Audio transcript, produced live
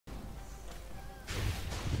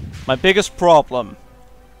My biggest problem,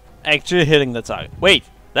 actually hitting the target. Wait,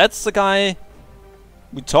 that's the guy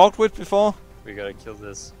we talked with before? We gotta kill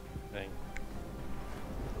this thing.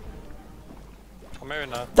 Or maybe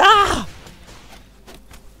not. Ah!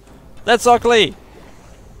 That's ugly!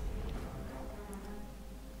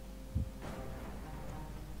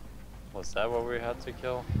 Was that what we had to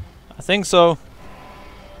kill? I think so.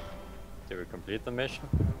 Did we complete the mission?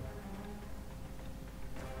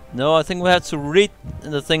 No, I think we have to read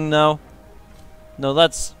the thing now. No,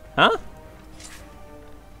 that's... Huh?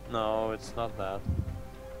 No, it's not that.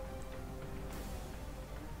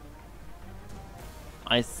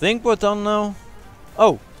 I think we're done now.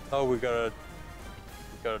 Oh! Oh, we gotta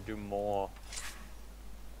do more.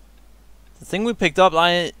 The thing we picked up,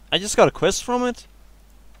 I just got a quest from it.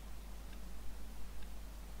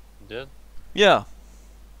 You did? Yeah.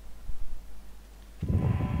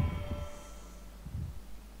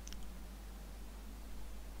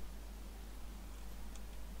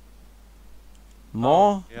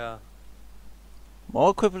 More? Oh, yeah.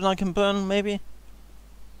 More equipment I can burn, maybe?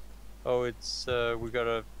 Oh, it's we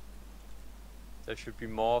gotta. There should be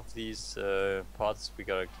more of these pods we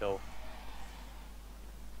gotta kill.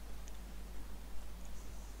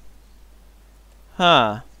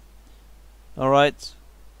 Huh. Alright.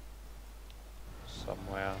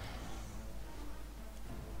 Somewhere.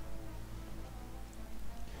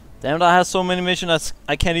 Damn it, I have so many missions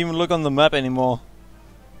I can't even look on the map anymore.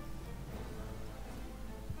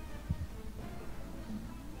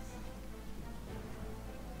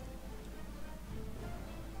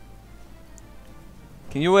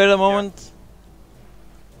 Can you wait a moment?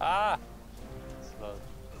 Ah! Slow.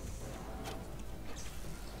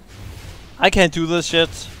 I can't do this shit.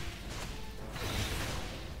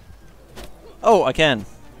 Oh, I can.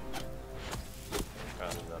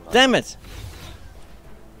 Damn it!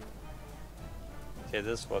 Okay,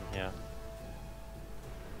 this one here.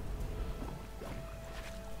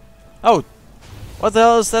 Oh! What the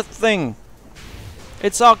hell is that thing?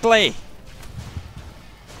 It's ugly!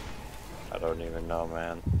 I don't even know,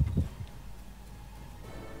 man.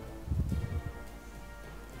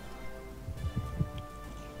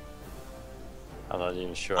 I'm not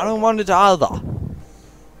even sure. I don't want it either.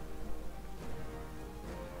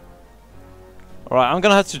 Alright, I'm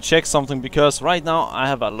gonna have to check something because right now I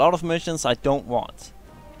have a lot of missions I don't want.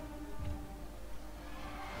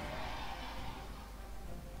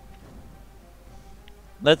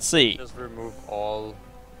 Let's see. Just remove all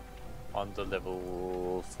on the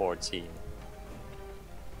level 14.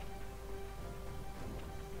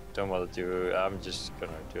 Don't want to do. I'm just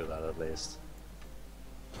gonna do that at least.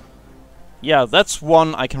 Yeah, that's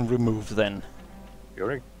one I can remove then.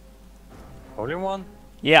 You only one?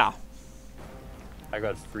 Yeah. I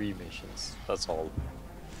got 3 missions. That's all.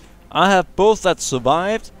 I have both that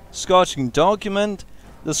survived, Scorching Document,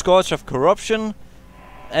 the Scourge of Corruption,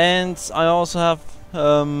 and I also have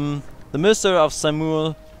the Mystery of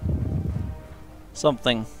Samuel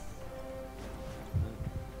something.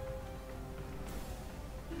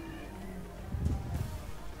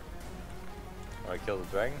 I kill the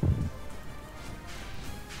dragon.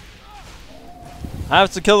 I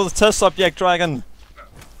have to kill the test subject dragon.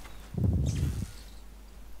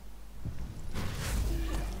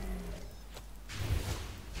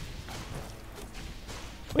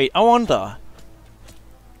 Wait, I wonder.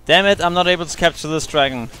 Damn it, I'm not able to capture this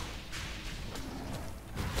dragon.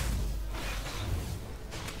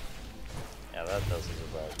 Yeah, that doesn't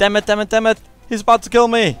survive. Damn it, damn it, damn it! He's about to kill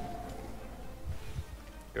me!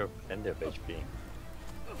 You have plenty of HP.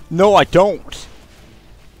 No, I don't!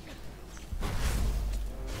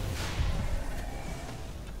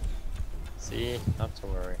 See? Not to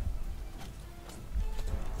worry.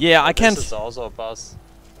 Yeah, I can't. This is also a boss.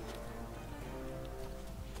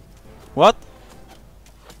 What?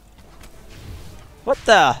 What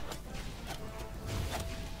the?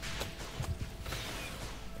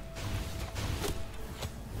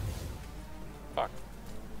 Fuck.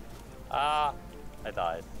 Ah! I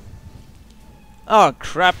died. Oh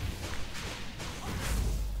crap.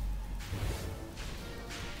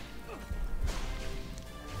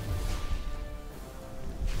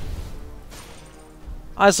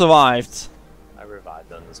 I survived. I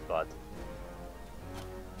revived on the spot.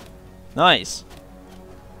 Nice.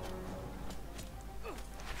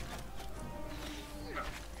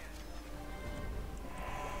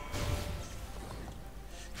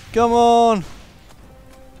 Come on.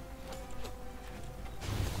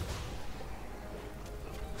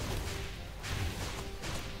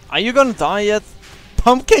 Are you gonna die yet?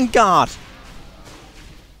 Pumpkin God!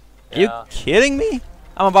 Are you kidding me?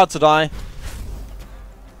 I'm about to die.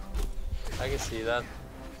 I can see that.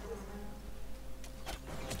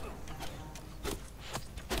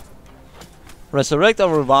 Resurrect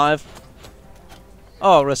or revive?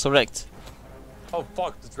 Oh, resurrect. Oh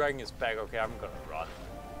fuck, the dragon is back. Okay, I'm gonna run.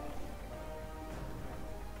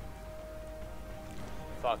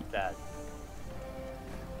 Fuck that.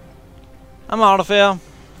 I'm out of here.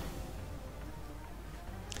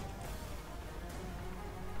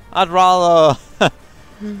 I'd rather...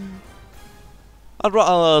 I'd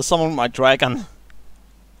rather summon my dragon.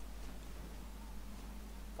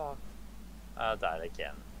 Fuck. I died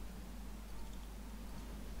again.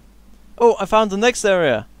 Oh, I found the next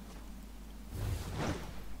area.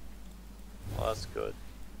 Well, that's good.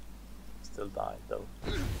 Still died though.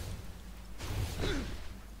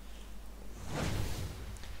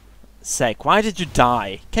 Zack, why did you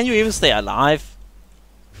die? Can you even stay alive?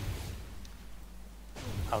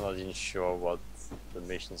 I'm not even sure what the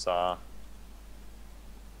missions are.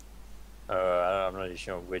 I'm not even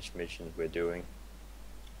sure which missions we're doing.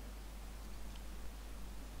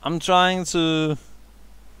 I'm trying to...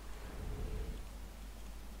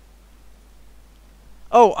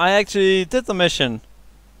 Oh, I actually did the mission.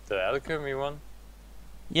 The alchemy one?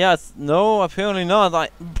 Yeah, no, apparently not. I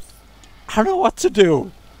don't know what to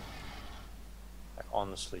do. Like,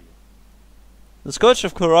 honestly. The Scourge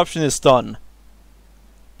of Corruption is done.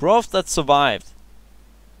 Broth that survived.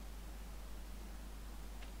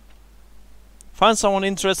 Find someone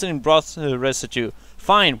interested in broth residue.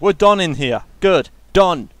 Fine, we're done in here. Good,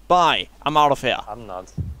 done. Bye. I'm out of here. I'm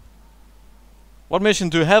not. What mission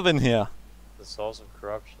do you have in here? The source of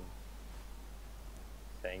corruption.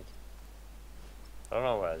 I think. I don't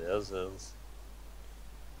know where it is.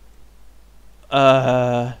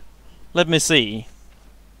 Let me see.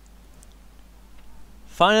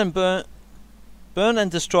 Find and burn and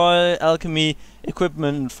destroy alchemy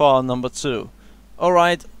equipment for number 2.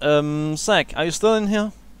 Alright, Zack, are you still in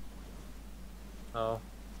here? No.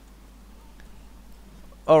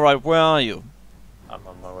 Alright, where are you? I'm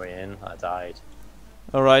on my way in. I died.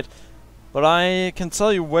 Alright, but I can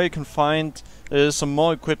tell you where you can find some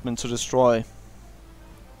more equipment to destroy.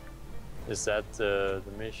 Is that the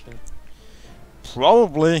mission?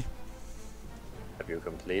 Probably. Have you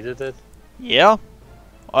completed it? Yeah,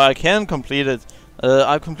 I can complete it.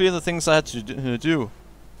 I completed the things I had to do.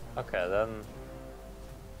 Okay, then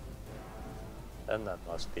that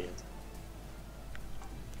must be it.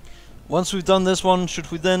 Once we've done this one,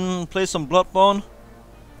 should we then play some Bloodborne?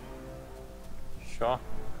 Sure.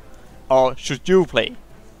 Or should you play?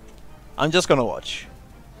 I'm just gonna watch.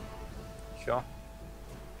 Sure.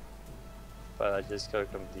 But I just gotta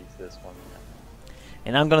complete this one.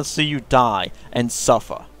 And I'm gonna see you die and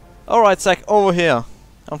suffer. Alright, Zack, over here.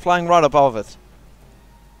 I'm flying right above it.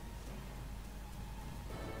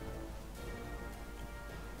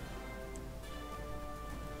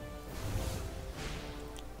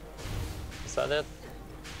 Is that it?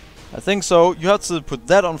 I think so. You have to put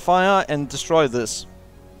that on fire and destroy this.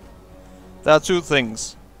 There are 2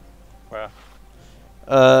 things. Where?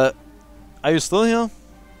 Are you still here?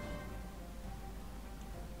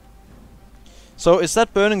 So is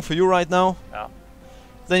that burning for you right now? Yeah.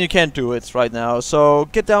 Then you can't do it right now. So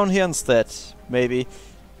get down here instead, maybe.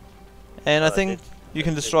 And I think you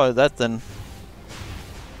can destroy that then.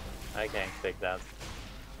 I can't click that.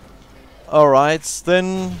 Alright,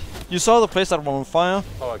 then you saw the place that was on fire?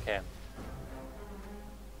 Oh, I can.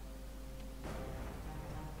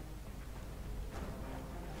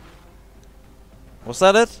 Was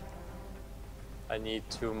that it? I need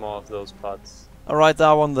 2 more of those pots. Alright,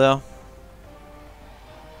 that one there.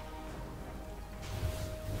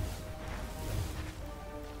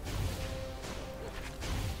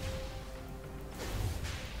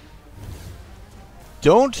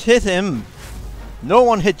 Don't hit him! No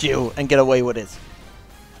one hit you and get away with it.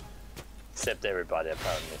 Except everybody,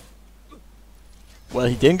 apparently. Well,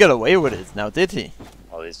 he didn't get away with it, now did he?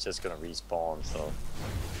 Well, he's just gonna respawn, so...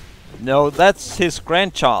 No, that's his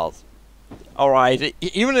grandchild. Alright,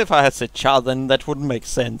 even if I had said child, then that wouldn't make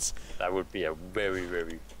sense. That would be a very,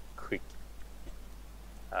 very quick...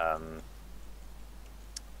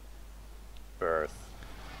 birth.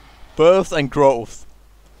 Birth and growth.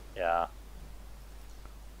 Yeah.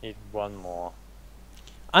 Need 1 more.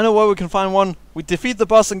 I know where we can find one. We defeat the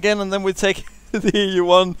boss again and then we take the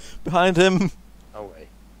one behind him. No way.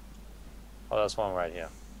 Oh, there's one right here.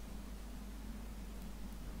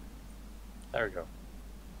 There we go.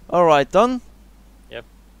 Alright, done? Yep.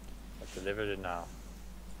 I've delivered it now.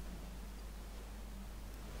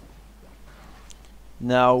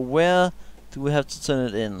 Now, where do we have to turn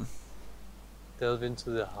it in? Delve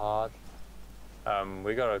into the heart.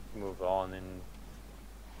 We gotta move on and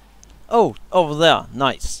Oh, over there.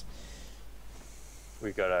 Nice.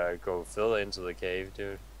 we gotta go further into the cave,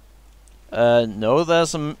 dude. No,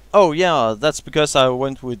 there's some. Oh yeah, that's because I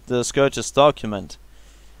went with the Scourge's document.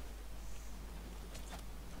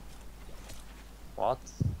 What?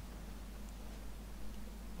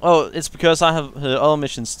 Oh, it's because I have other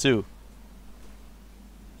missions too.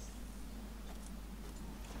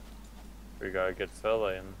 We gotta get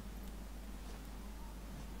further in.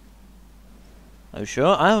 Are you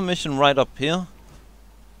sure? I have a mission right up here.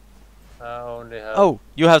 I only have... Oh,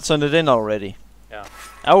 you have turned it in already. Yeah.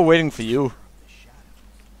 I was waiting for you.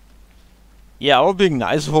 Yeah, I was being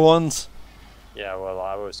nice for once. Yeah, well,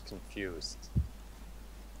 I was confused.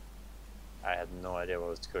 I had no idea what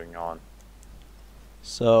was going on.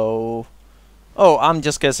 So... Oh, I'm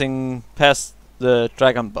just guessing past the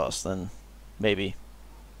dragon boss then. Maybe.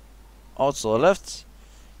 Also left.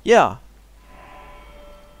 Yeah.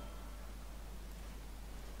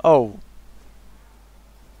 Oh.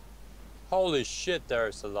 Holy shit,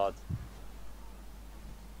 there's a lot.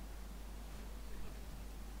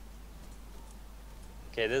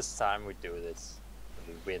 Okay, this time we do this.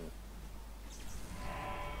 We win.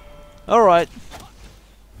 Alright.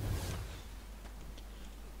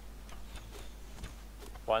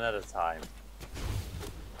 One at a time.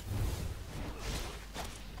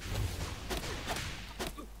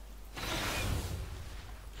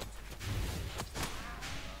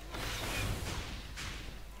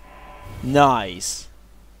 Nice.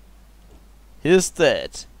 He's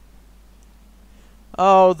dead.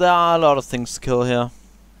 Oh, there are a lot of things to kill here.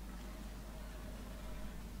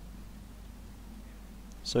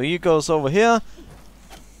 So he goes over here.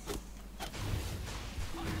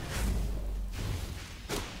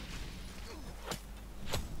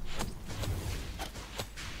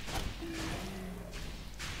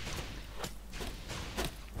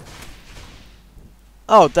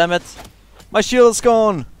 Oh, damn it. My shield is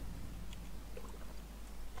gone.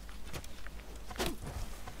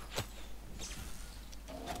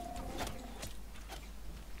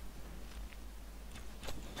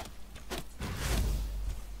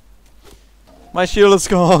 My shield is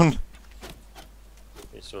gone.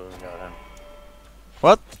 You still haven't got him.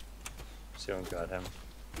 What? Still haven't got him.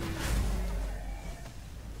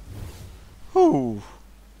 Whew.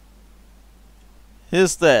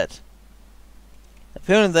 He's dead.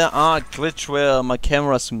 Apparently there are a glitch where my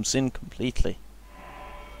camera zooms in completely.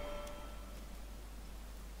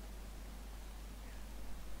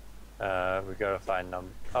 We gotta find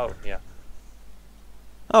them. Oh, yeah.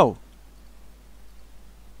 Oh.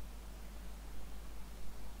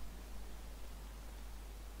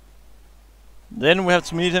 Then we have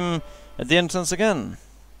to meet him at the entrance again.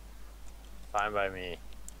 Fine by me.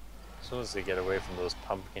 As soon as we get away from those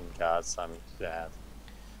pumpkin guards, I'm glad.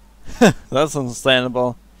 That's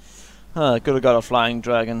understandable. Could have got a flying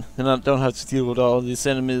dragon. Then I don't have to deal with all these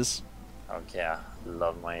enemies. Okay, I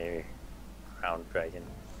love my ground dragon.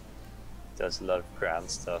 Does a lot of ground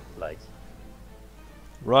stuff, like...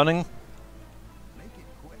 Running.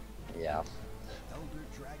 Yeah.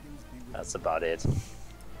 That's about it.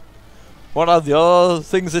 What are the other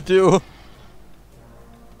things that do?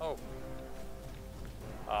 Oh.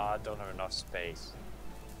 I don't have enough space.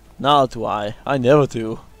 Now do I. I never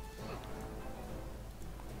do.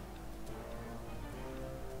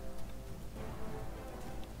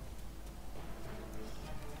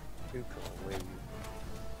 You go away.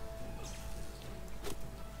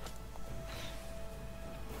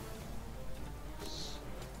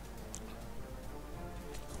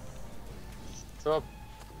 Stop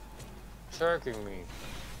jerking me.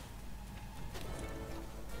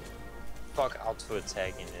 Fuck out for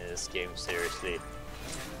attacking in this game, seriously.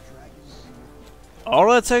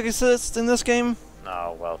 All attack exists in this game?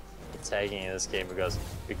 No, well, attacking in this game because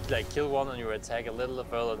you like kill one and you attack a little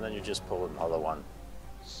further and then you just pull another one.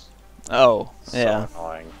 Oh, So yeah.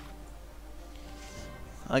 annoying.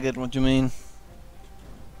 I get what you mean.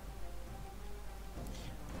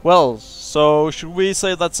 Well, so should we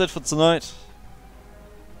say that's it for tonight?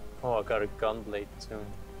 Oh, I got a gunblade too.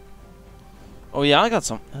 Oh yeah, I got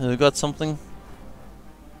something.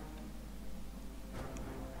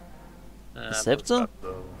 A scepter?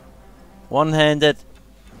 One-handed.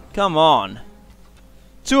 Come on.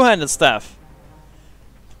 Two-handed staff.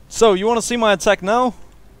 So, you wanna see my attack now?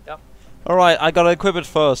 Yep. Alright, I gotta equip it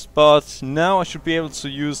first, but now I should be able to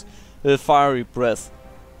use the fiery breath.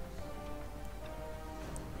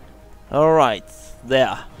 Alright,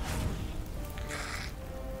 there.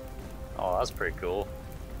 Oh, that's pretty cool.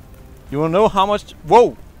 You wanna know how much...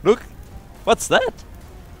 Whoa! Look! What's that?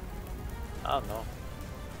 I don't know.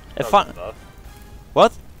 A Probably a buff.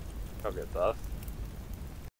 What? Probably a buff.